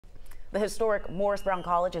The historic Morris Brown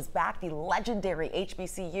College is back. The legendary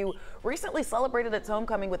HBCU recently celebrated its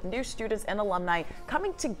homecoming with new students and alumni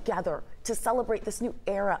coming together to celebrate this new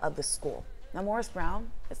era of the school. Now, Morris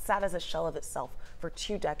Brown has sat as a shell of itself for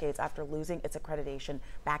 2 decades after losing its accreditation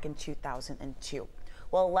back in 2002.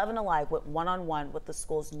 Well, 11 Alive went one-on-one with the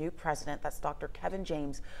school's new president, that's Dr. Kevin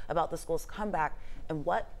James, about the school's comeback and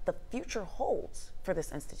what the future holds for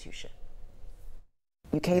this institution.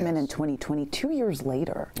 You came in 2020, 2 years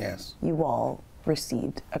later. Yes. You all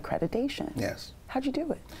received accreditation. Yes. How'd you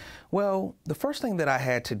do it? Well, the first thing that I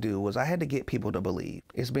had to do was I had to get people to believe.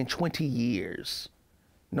 It's been 20 years.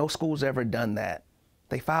 No school's ever done that.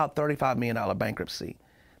 They filed $35 million bankruptcy.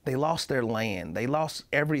 They lost their land. They lost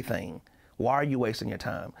everything. Why are you wasting your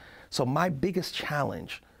time? So my biggest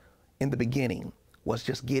challenge in the beginning was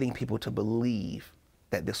just getting people to believe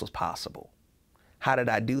that this was possible. How did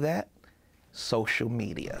I do that? Social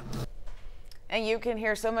media. And you can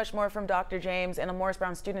hear so much more from Dr. James and a Morris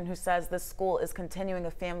Brown student who says this school is continuing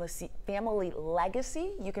a family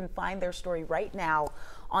legacy. You can find their story right now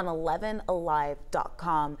on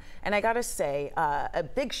 11alive.com. And I gotta say, a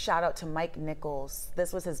big shout out to Mike Nichols.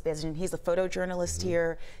 This was his vision. He's a photojournalist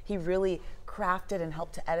here. He really crafted and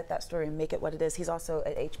helped to edit that story and make it what it is. He's also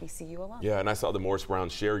at HBCU alum. Yeah, and I saw the Morris Brown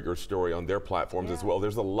share your story on their platforms as well.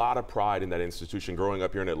 There's a lot of pride in that institution. Growing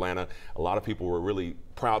up here in Atlanta, a lot of people were really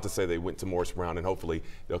proud to say they went to Morris Brown, and hopefully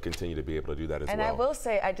they'll continue to be able to do that as well. And I will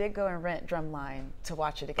say, I did go and rent Drumline to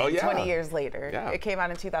watch it again 20 years later. Yeah. It came out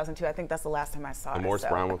in 2002. I think that's the last time I saw it. And Morris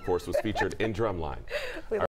Brown, of course, was featured in Drumline.